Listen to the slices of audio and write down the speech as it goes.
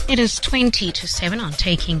It is 20 to 7 on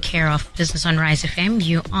Taking Care of Business on Rise FM.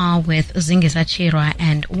 You are with Zingisa Chirwa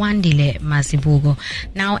and Wandile Mazibugo.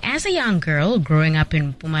 Now, as a young girl growing up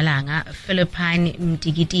in Mpumalanga, Philippine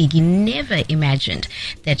Mtikitiki never imagined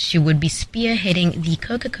that she would be spearheading the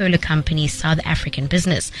Coca-Cola company's South African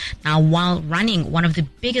business. Now, while running one of the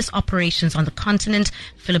biggest operations on the continent,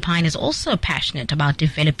 Philippine is also passionate about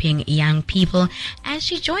developing young people, as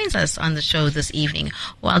she joins us on the show this evening.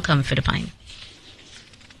 Welcome, Philippine.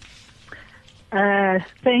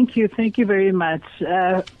 Thank you very much.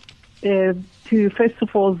 To first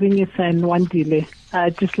of all, Zingisa and Wandile,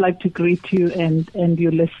 I'd just like to greet you and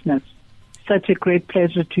your listeners. Such a great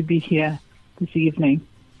pleasure to be here this evening.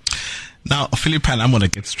 Now, Philippine, I'm going to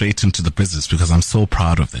get straight into the business because I'm so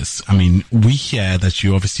proud of this. I mean, we hear that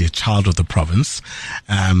you're obviously a child of the province.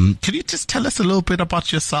 Can you just tell us a little bit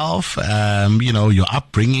about yourself? Your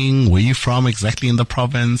upbringing, where you're from exactly in the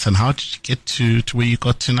province, and how did you get to where you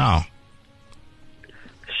got to now?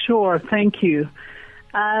 Sure, thank you.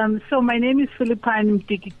 So my name is Philippine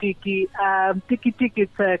Mtikitiki. Tikitiki is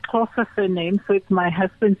a Xhosa surname, so it's my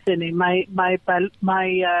husband's surname. My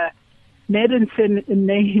maiden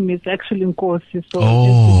name is actually Nkosi,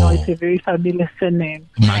 so it's a very familiar surname.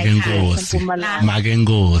 Magengosi.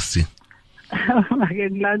 Magengosi.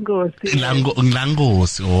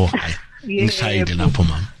 Oh, hi.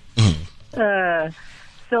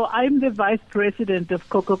 So I'm the Vice President of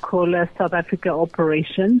Coca-Cola South Africa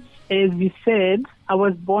Operations. As you said, I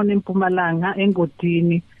was born in Mpumalanga,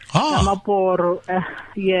 Engodini, Namaporo.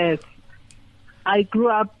 Yes. I grew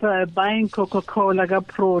up buying Coca-Cola,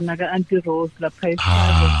 Pro, Naga Auntie Rose, La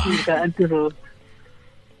Auntie Rose.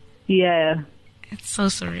 Yeah. It's so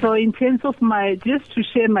surreal. So in terms of just to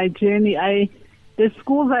share my journey, the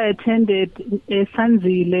schools I attended,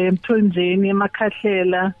 Sanzile, Mthonjeni,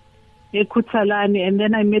 Makahlela, Ekuthalani, and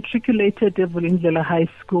then I matriculated at Vulindlela High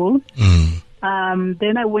School.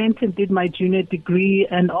 Then I went and did my junior degree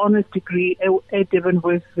and honors degree at Devon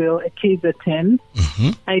Westville at KZN.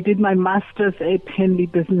 I did my master's at Henley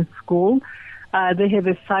Business School. They have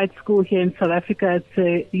a side school here in South Africa. It's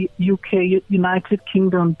a UK, United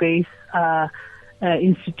Kingdom-based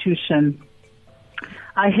institution.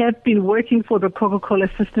 I have been working for the Coca-Cola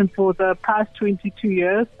system for the past 22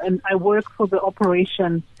 years, and I work for the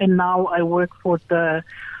operations, and now I work for the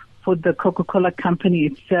Coca-Cola company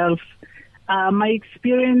itself. My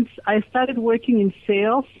experience, I started working in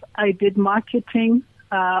sales. I did marketing,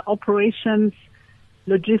 operations,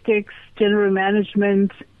 logistics, general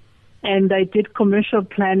management, and I did commercial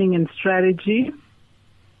planning and strategy.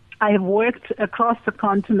 I have worked across the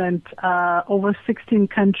continent, over 16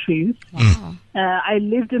 countries. Wow. I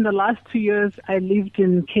lived in the last 2 years, I lived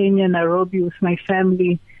in Kenya, Nairobi with my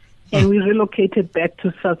family, and we relocated back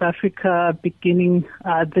to South Africa beginning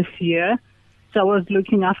this year. So I was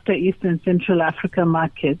looking after East and Central Africa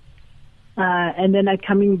markets. And then I'm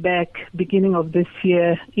coming back beginning of this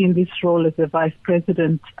year in this role as a vice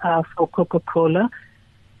president for Coca-Cola.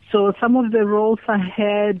 So some of the roles I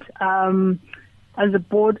had, I was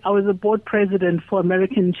a board president for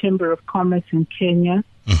American Chamber of Commerce in Kenya.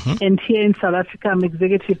 And here in South Africa, I'm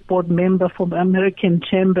executive board member for American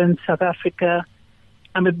Chamber in South Africa.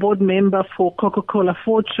 I'm a board member for Coca-Cola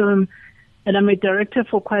Fortune, and I'm a director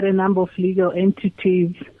for quite a number of legal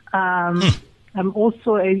entities. I'm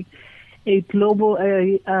also a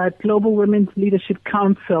global women's leadership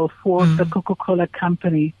council for the Coca-Cola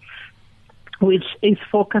company, which is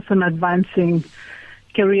focused on advancing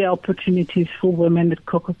career opportunities for women at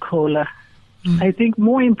Coca-Cola. I think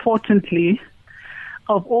more importantly,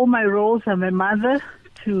 of all my roles, I'm a mother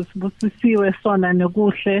to Sbusiwe Sona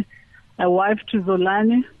Noguhle, a wife to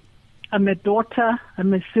Zolani. I'm a daughter,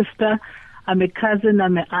 I'm a sister, I'm a cousin,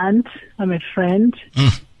 I'm an aunt, I'm a friend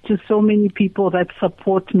to so many people that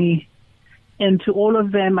support me. And to all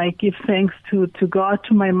of them, I give thanks to God,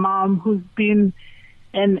 to my mom, who's been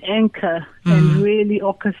an anchor and really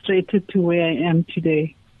orchestrated to where I am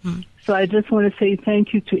today. So I just want to say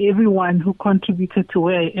thank you to everyone who contributed to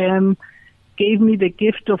where I am, gave me the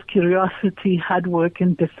gift of curiosity, hard work,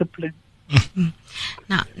 and discipline.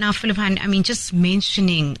 Now, Philippine, I mean, just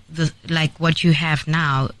mentioning what you have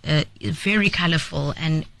now, very colorful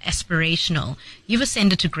and aspirational. You've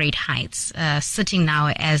ascended to great heights, sitting now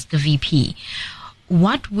as the VP.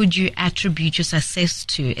 What would you attribute your success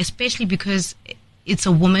to, especially because it's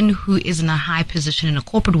a woman who is in a high position in a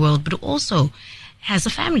corporate world, but also has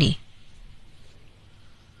a family?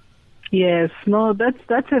 Yes, no,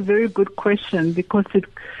 that's a very good question because it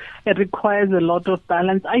requires a lot of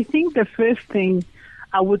balance. I think the first thing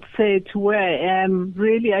I would say to where I am,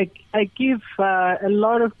 really, I give a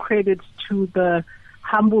lot of credit to the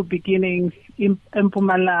humble beginnings in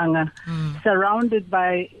Mpumalanga, surrounded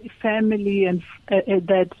by family and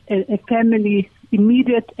a family,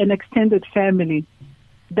 immediate and extended family,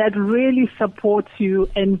 that really supports you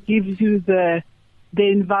and gives you the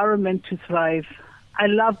environment to thrive. I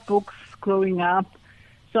love books growing up.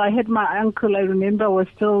 So I had my uncle, I remember I was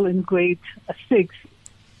still in grade 6,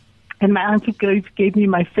 and my uncle gave me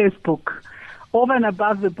my first book, over and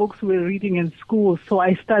above the books we were reading in school. So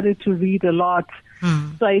I started to read a lot.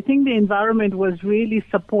 So I think the environment was really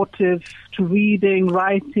supportive to reading,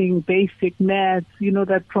 writing, basic maths,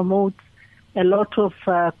 that promotes a lot of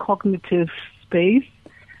cognitive space.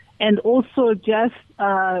 And also just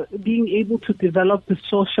being able to develop the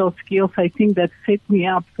social skills, I think that set me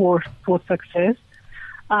up for success.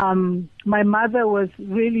 My mother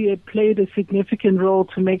played a significant role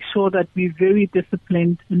to make sure that we're very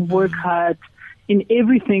disciplined and work hard in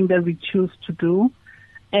everything that we choose to do.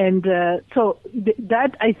 And so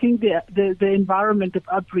that, I think the environment of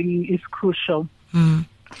upbringing is crucial.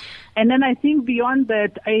 And then I think beyond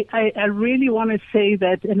that, I really want to say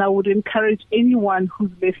that, and I would encourage anyone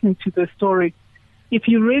who's listening to the story, if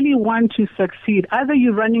you really want to succeed, either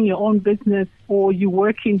you're running your own business or you're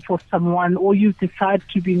working for someone or you decide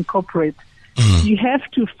to be in corporate, you have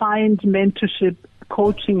to find mentorship,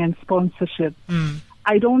 coaching, and sponsorship.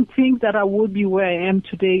 I don't think that I would be where I am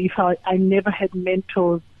today if I never had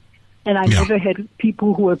mentors and I never had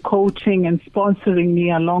people who were coaching and sponsoring me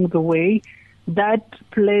along the way. That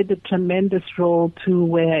played a tremendous role to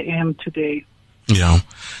where I am today. Yeah.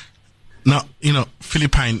 Now,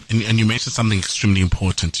 Philippine, and you mentioned something extremely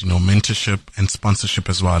important, mentorship and sponsorship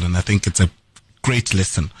as well. And I think it's a great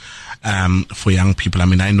lesson for young people. I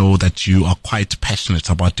mean, I know that you are quite passionate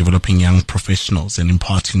about developing young professionals and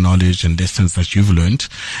imparting knowledge and lessons that you've learned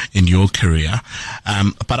in your career.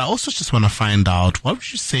 But I also just want to find out, what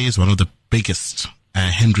would you say is one of the biggest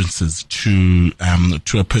hindrances to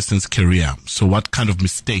a person's career? So what kind of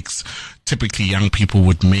mistakes typically young people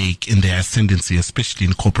would make in their ascendancy, especially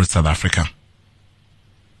in corporate South Africa?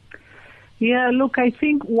 Yeah, look, I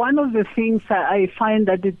think one of the things I find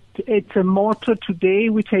that it's a motto today,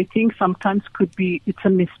 which I think sometimes could be, it's a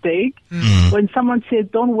mistake. When someone says,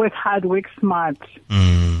 don't work hard, work smart.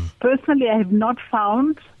 Personally, I have not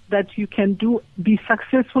found that you can be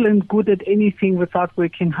successful and good at anything without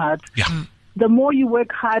working hard. The more you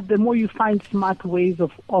work hard, the more you find smart ways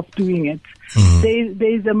of doing it.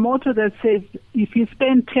 There's a motto that says, if you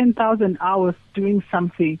spend 10,000 hours doing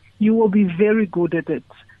something, you will be very good at it.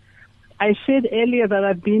 I shared earlier that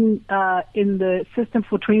I've been in the system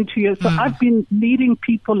for 22 years. So I've been leading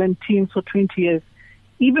people and teams for 20 years.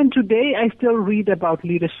 Even today, I still read about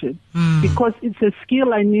leadership because it's a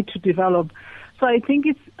skill I need to develop. So I think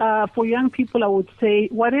it's for young people, I would say,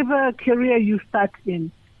 whatever career you start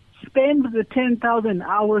in, spend the 10,000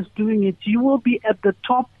 hours doing it. You will be at the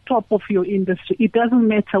top of your industry. It doesn't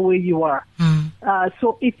matter where you are.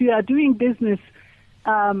 So if you are doing business,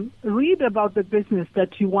 read about the business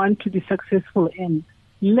that you want to be successful in.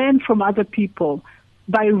 Learn from other people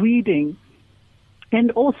by reading.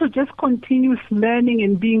 And also just continuous learning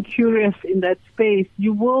and being curious in that space.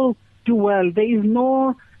 You will do well. There is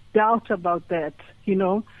no doubt about that,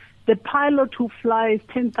 The pilot who flies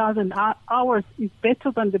 10,000 hours is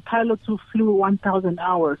better than the pilot who flew 1,000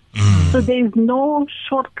 hours. So there is no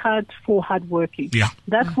shortcut for hard working.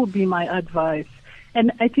 That would be my advice.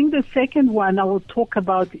 And I think the second one I will talk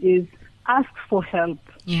about is ask for help.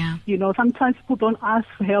 Sometimes people don't ask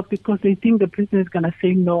for help because they think the person is going to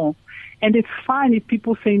say no. And it's fine if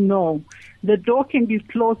people say no. The door can be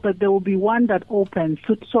closed, but there will be one that opens.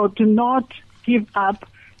 So do not give up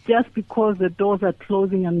just because the doors are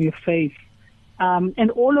closing on your face.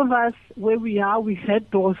 And all of us, where we are, we had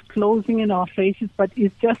doors closing in our faces, but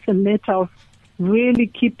it's just a matter of really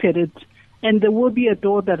keep at it. And there will be a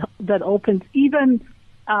door that opens. Even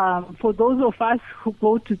for those of us who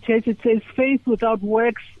go to church, it says faith without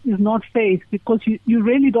works is not faith, because you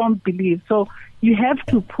really don't believe. So you have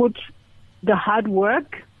to put the hard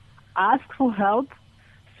work, ask for help,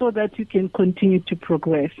 so that you can continue to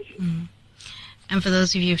progress. And for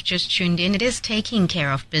those of you who've just tuned in, it is Taking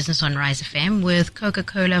Care of Business on Rise FM with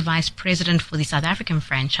Coca-Cola Vice President for the South African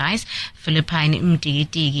franchise, Philippine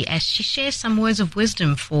Mdigidigi, as she shares some words of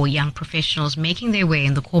wisdom for young professionals making their way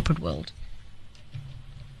in the corporate world.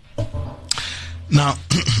 Now,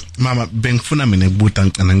 Mama, bengifuna mina ukubuta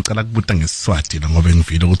ngicela ukubuta ngeSiswati ngoba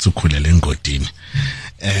ngivile ukuthi ukhulele engodini.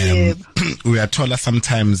 Uyathola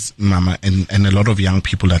sometimes, Mama, and a lot of young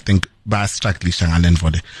people, I think, bayastrugglisha ngale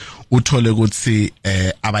ndvole. Uthole ukuthi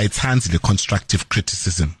abayithandi le constructive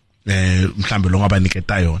criticism mhlambe lo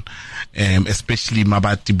ngabaniketa yona especially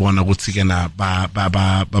mabati bona ukuthi ke na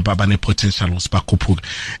ba ne potential usibakhuphuka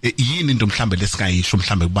yini into mhlambe lesingayisho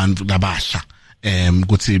mhlambe kubantu labasha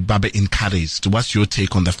ukuthi babe encouraged. What's your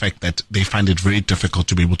take on the fact that they find it very difficult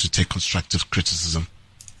to be able to take constructive criticism?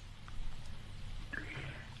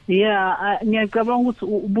 Yeah, ngiyacabanga ukuthi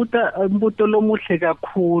ubuto lomuhle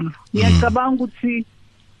kakhulu. Ngiyacabanga ukuthi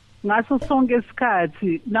ngaso sonke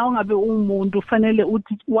isikhathi na ungabe umuntu ufanele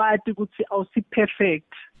uthi wathi ukuthi awusi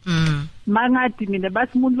perfect. Mangathi mina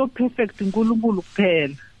bathi umuntu lo perfect uNkulunkulu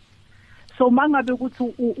kuphela. So mangabe ukuthi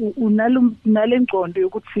unalengcondo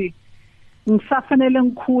yokuthi ngisafanele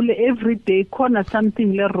ngikhule every day khona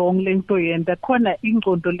something le wrong lento yenda khona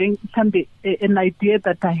ingcondo le mhlambe an idea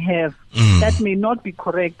that I have that may not be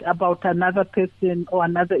correct about another person or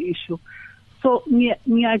another issue. So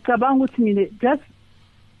ngiyacabanga ukuthi mina just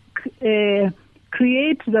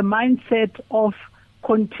create the mindset of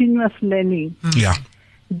continuous learning. Yeah.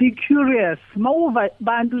 Be curious. Mawuva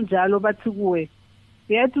bantu njalo bathi kuwe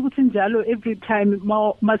yathi ukuthi njalo every time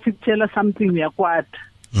masikutshela something uyakwata.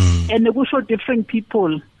 And kusho different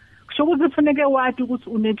people. Kusho ukuthi kufanele wathi ukuthi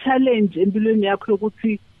une challenge empilweni yakho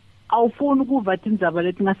ukuthi awufuni ukuva indaba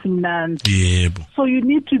lethi ngasimnandi. Yebo. So you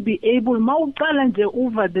need to be able mawuqala nje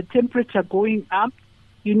over the temperature going up,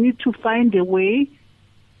 you need to find a way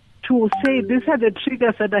to say these are the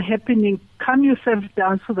triggers that are happening. Calm yourself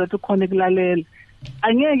down so that ukhona ukulalela.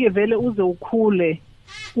 Angeke vele uze ukhule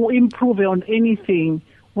improve on anything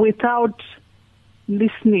without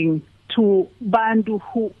listening to bantu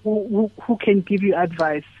who can give you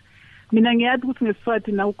advice. Mina ngiyathi ukuthi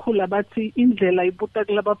ngeSiswati na ukhula bathi indlela ibuta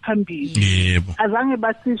kulaba phambili. Yebo. Azange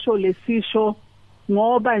basisho lesisho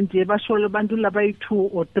ngoba nje basho abantu laba yi2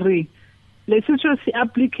 or 3. Lesisho si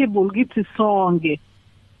applicable kithi sonke.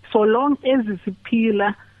 So long as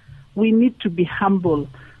siphila, we need to be humble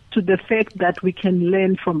to the fact that we can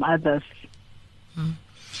learn from others.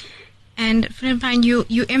 And Philippine,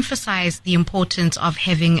 you emphasize the importance of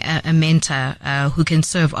having a mentor who can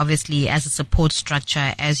serve obviously as a support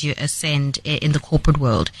structure as you ascend in the corporate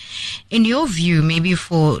world. In your view, maybe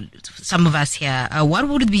for some of us here, what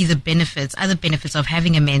would be the benefits, other benefits of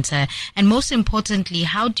having a mentor? And most importantly,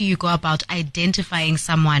 how do you go about identifying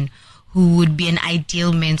someone who would be an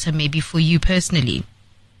ideal mentor maybe for you personally?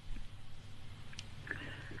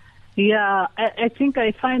 Yeah, I think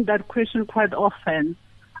I find that question quite often.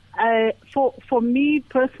 For me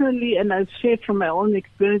personally, and I've shared from my own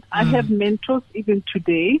experience, I have mentors even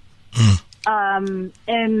today.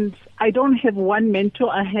 And I don't have one mentor,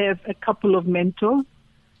 I have a couple of mentors.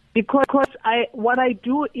 Because what I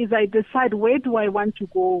do is I decide where do I want to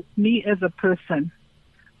go, me as a person,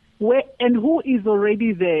 where and who is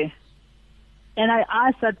already there. And I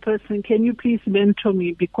ask that person, can you please mentor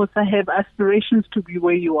me because I have aspirations to be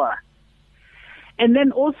where you are. And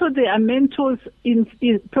then also there are mentors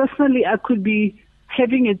personally, I could be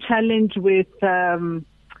having a challenge with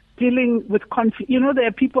dealing with conflict. You know, there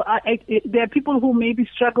are people who maybe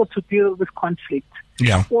struggle to deal with conflict.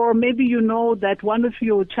 Yeah. Or maybe you know that one of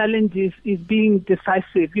your challenges is being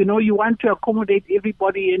decisive. You know, you want to accommodate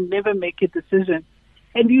everybody and never make a decision.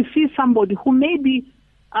 And you see somebody who may be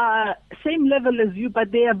same level as you,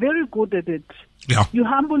 but they are very good at it. Yeah. You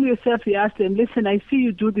humble yourself, you ask them, listen, I see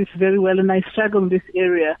you do this very well and I struggle in this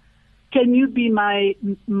area. Can you be my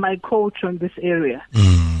coach on this area?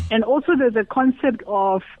 And also there's a concept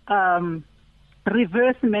of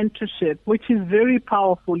reverse mentorship, which is very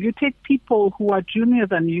powerful. You take people who are junior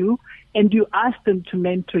than you and you ask them to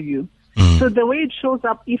mentor you. So the way it shows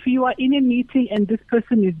up, if you are in a meeting and this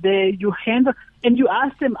person is there, you handle, and you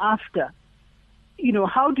ask them after, you know,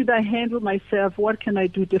 how did I handle myself? What can I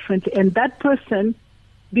do differently? And that person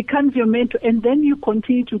becomes your mentor, and then you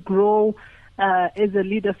continue to grow as a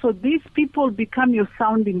leader. So these people become your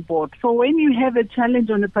sounding board. So when you have a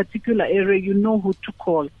challenge on a particular area, you know who to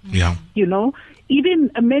call. Yeah. You know,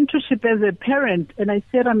 even a mentorship as a parent, and I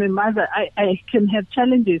said I'm a mother, I can have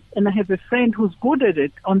challenges, and I have a friend who's good at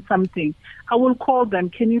it on something. I will call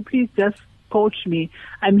them, can you please just coach me?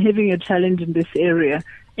 I'm having a challenge in this area.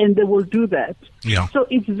 And they will do that. Yeah. So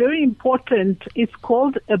it's very important. It's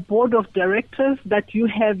called a board of directors that you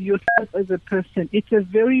have yourself as a person. It's a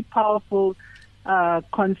very powerful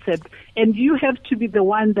concept. And you have to be the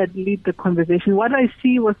one that lead the conversation. What I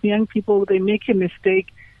see with young people, they make a mistake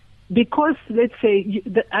because, let's say,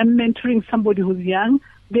 I'm mentoring somebody who's young.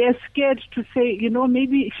 They're scared to say, you know,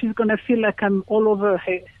 maybe she's going to feel like I'm all over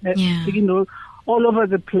her, you know, all over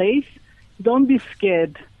the place. Don't be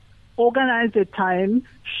scared. Organize a time,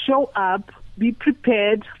 show up, be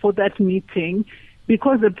prepared for that meeting,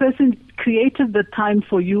 because the person created the time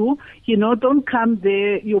for you. Don't come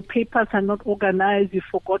there. Your papers are not organized. You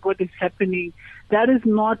forgot what is happening. That is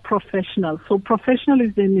not professional. So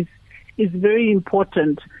professionalism is very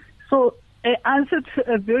important. So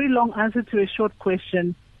a very long answer to a short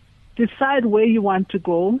question. Decide where you want to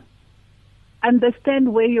go.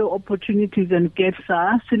 Understand where your opportunities and gaps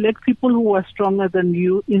are. Select people who are stronger than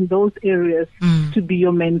you in those areas to be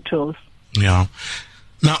your mentors. Yeah.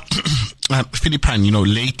 Now, Philippine,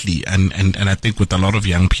 lately, and I think with a lot of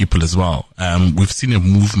young people as well, we've seen a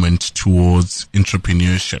movement towards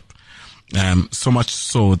entrepreneurship. So much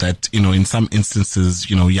so that, in some instances,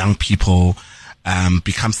 young people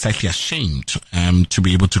become slightly ashamed to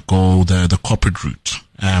be able to go the corporate route.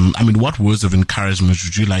 What words of encouragement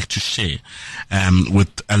would you like to share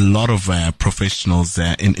with a lot of professionals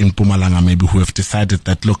in Mpumalanga maybe who have decided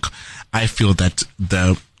that, look, I feel that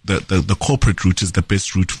the corporate route is the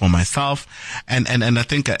best route for myself? And I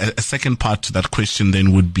think a second part to that question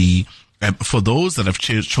then would be, for those that have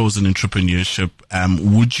chosen entrepreneurship,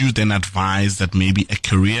 would you then advise that maybe a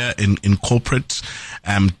career in corporate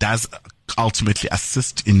does ultimately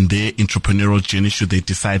assist in their entrepreneurial journey should they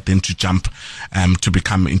decide then to jump to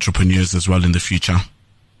become entrepreneurs as well in the future?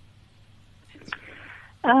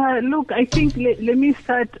 Look, I think let me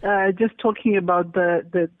start just talking about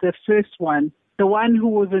the first one. The one who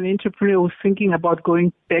was an entrepreneur who's thinking about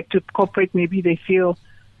going back to corporate. Maybe they feel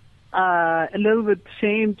a little bit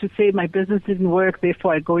ashamed to say my business didn't work,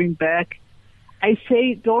 therefore I'm going back. I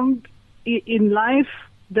say in life,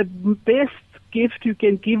 the best gift you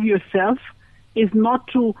can give yourself is not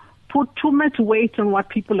to put too much weight on what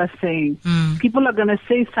people are saying. People are going to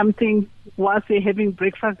say something whilst they're having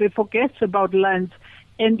breakfast. They forget about lunch.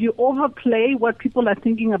 And you overplay what people are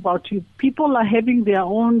thinking about you. People are having their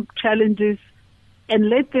own challenges, and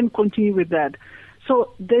let them continue with that.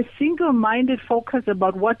 So the single-minded focus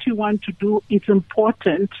about what you want to do is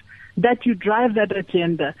important, that you drive that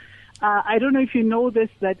agenda. I don't know if you know this,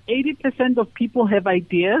 that 80% of people have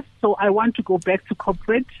ideas, so I want to go back to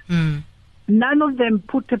corporate. None of them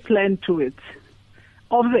put a plan to it.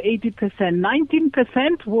 Of the 80%,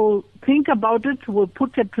 19% will think about it, will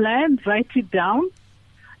put a plan, write it down,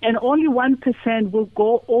 and only 1% will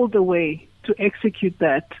go all the way to execute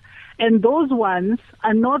that. And those ones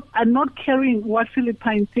are not carrying what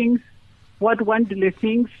Philippine thinks, what Wandile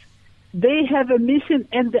thinks. They have a mission,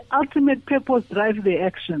 and the ultimate purpose drives their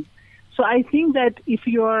action. So I think that if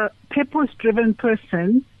you're a purpose-driven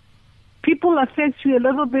person, people affect you a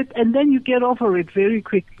little bit, and then you get over it very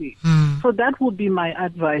quickly. So that would be my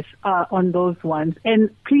advice on those ones. And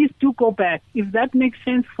please do go back. If that makes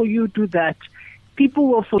sense for you, do that. People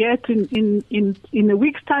will forget in a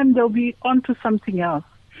week's time, they'll be on to something else.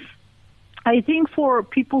 I think for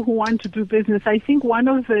people who want to do business, I think one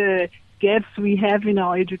of the gaps we have in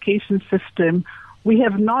our education system, we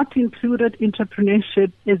have not included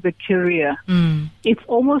entrepreneurship as a career. It's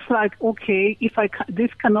almost like, okay, if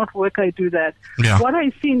this cannot work, I do that. Yeah. What I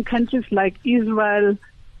see in countries like Israel,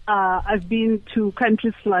 I've been to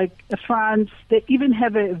countries like France. They even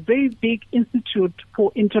have a very big institute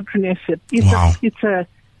for entrepreneurship.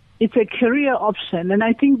 It's a career option, and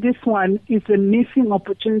I think this one is a missing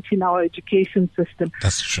opportunity in our education system.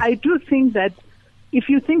 That's true. I do think that if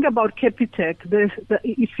you think about Capitec,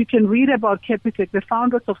 if you can read about Capitec, the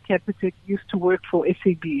founders of Capitec used to work for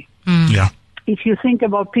SAB. Yeah. If you think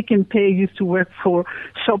about Pick and Pay, used to work for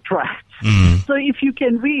ShopRite. So if you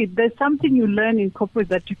can read, there's something you learn in corporate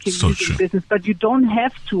that you can use in business, but you don't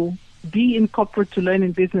have to be in corporate to learn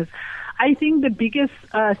in business. I think the biggest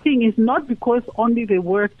thing is not because only they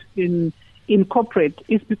worked in corporate,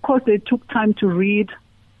 it's because they took time to read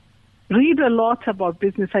a lot about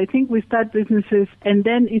business. I think we start businesses and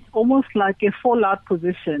then it's almost like a fallout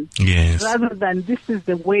position. Yes. Rather than this is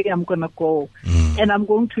the way I'm going to go and I'm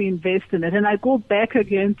going to invest in it. And I go back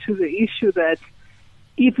again to the issue that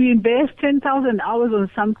if you invest 10,000 hours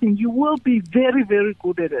on something, you will be very, very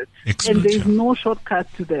good at it. Excellent, and there's no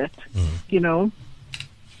shortcut to that,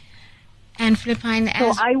 And Philippine,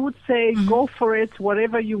 so I would say go for it,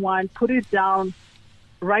 whatever you want, put it down,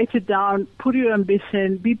 write it down, put your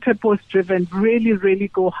ambition, be purpose-driven, really, really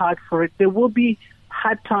go hard for it. There will be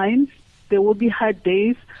hard times, there will be hard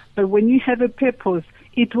days, but when you have a purpose,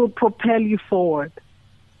 it will propel you forward.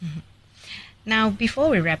 Now, before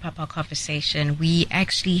we wrap up our conversation, we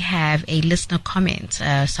actually have a listener comment,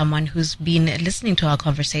 someone who's been listening to our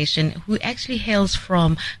conversation, who actually hails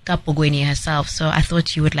from Kapogweni herself. So I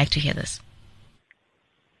thought you would like to hear this.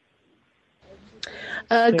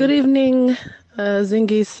 Good evening,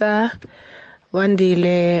 Zingisa.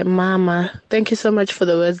 Wandile, Mama, thank you so much for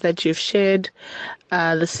the words that you've shared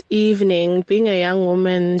this evening. Being a young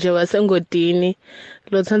woman, nje wasengodini,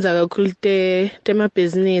 lothanza kakhulu tema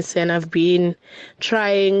business, and I've been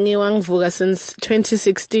trying ngiwangivuka since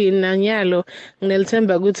 2016 nanyalo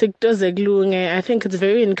nginelithemba ukuthi kutoze kulunge. I think it's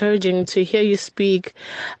very encouraging to hear you speak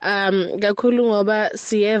kakhulu ngoba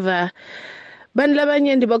siyeva bantu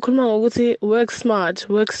labanyenti bakhuluma ngokuthi work smart,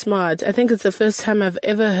 work smart. I think it's the first time I've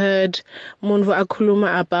ever heard Munvu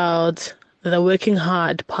akhuluma about the working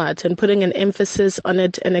hard part and putting an emphasis on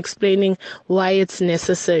it and explaining why it's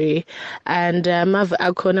necessary. And Mav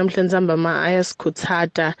Akona Mhlenzamba ma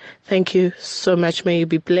ayaskutata. Thank you so much. May you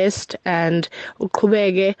be blessed and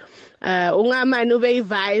uqhubeke ungamani ube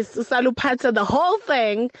vice usaluphatha the whole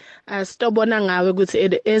thing. Stobona ngawe ukuthi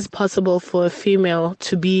it is possible for a female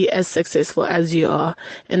to be as successful as you are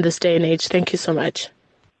in this day and age. Thank you so much.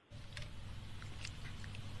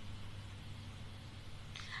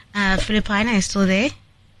 Philippine, are you still there?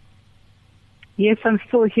 Yes, I'm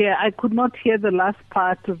still here. I could not hear the last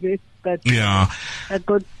part of it, but yeah, I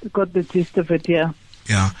got the gist of it. Yeah.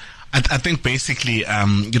 Yeah. I think basically,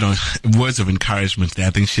 words of encouragement there. I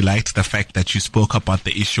think she liked the fact that you spoke about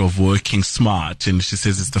the issue of working smart. And she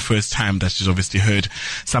says it's the first time that she's obviously heard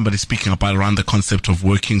somebody speaking about around the concept of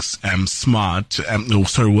working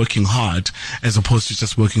working hard as opposed to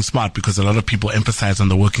just working smart, because a lot of people emphasize on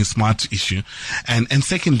the working smart issue. And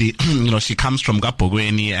secondly, she comes from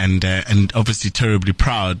Gapogweni and obviously terribly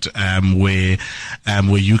proud, where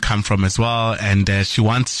you come from as well. And,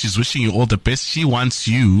 she's wishing you all the best. She wants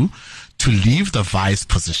you to leave the vice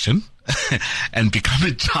position and become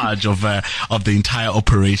in charge of the entire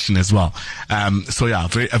operation as well. So yeah,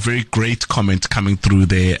 a very great comment coming through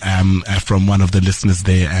there from one of the listeners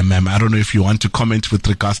there. I don't know if you want to comment with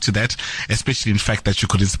regards to that, especially in fact that you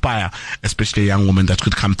could inspire, especially a young woman that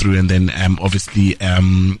could come through and then obviously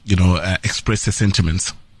express her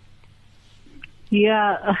sentiments.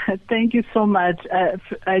 Yeah, thank you so much.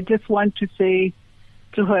 I just want to say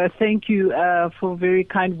to her, thank you for very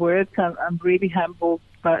kind words. I'm really humbled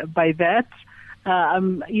by that.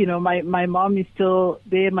 My mom is still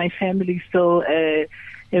there. My family is still in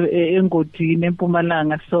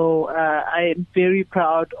Mpumalanga. So I am very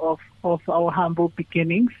proud of our humble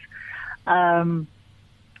beginnings. I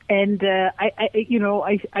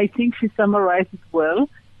think she summarizes well.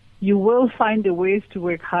 You will find the ways to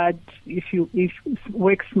work hard if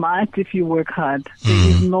work smart if you work hard. There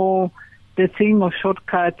is the thing of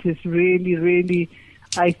shortcuts is really, really,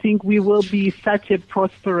 I think we will be such a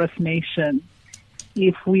prosperous nation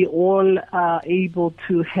if we all are able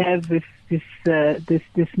to have this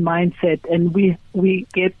mindset, and we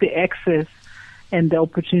get the access and the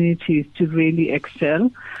opportunities to really excel.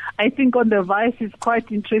 I think on the Vice is quite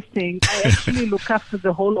interesting. I actually look after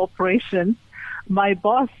the whole operation. My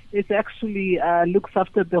boss is actually looks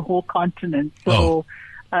after the whole continent. So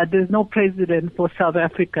there's no president for South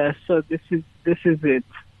Africa. So this is it.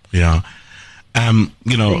 Yeah.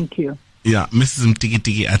 Thank you. Yeah, Mrs.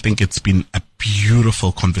 Mtiki, I think it's been a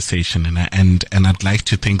beautiful conversation, and I'd like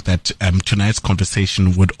to think that tonight's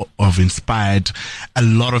conversation would have inspired a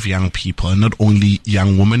lot of young people, and not only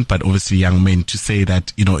young women, but obviously young men, to say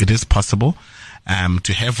that it is possible.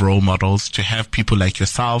 To have role models, to have people like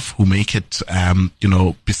yourself who make it,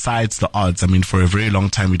 besides the odds. I mean, for a very long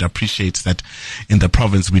time, we'd appreciate that in the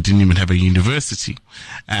province, we didn't even have a university.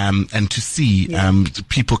 And to see,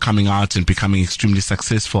 people coming out and becoming extremely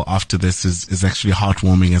successful after this is actually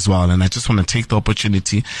heartwarming as well. And I just want to take the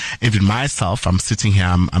opportunity, even myself, I'm sitting here,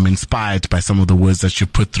 I'm inspired by some of the words that you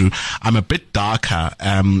put through. I'm a bit darker,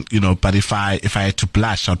 but if I had to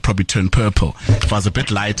blush, I'd probably turn purple. If I was a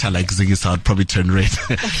bit lighter like Ziggy's, I'd probably turn red.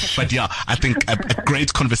 But yeah, I think a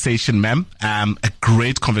great conversation, ma'am. A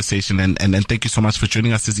great conversation, and thank you so much for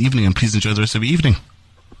joining us this evening, and please enjoy the rest of your evening.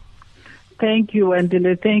 Thank you,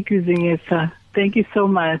 Wandile. Thank you, Zingisa. Thank you so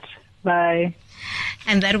much. Bye.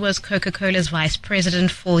 And that was Coca-Cola's Vice President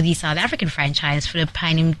for the South African franchise,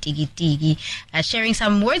 Philippine Mtiki, sharing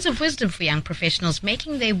some words of wisdom for young professionals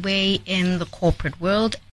making their way in the corporate world.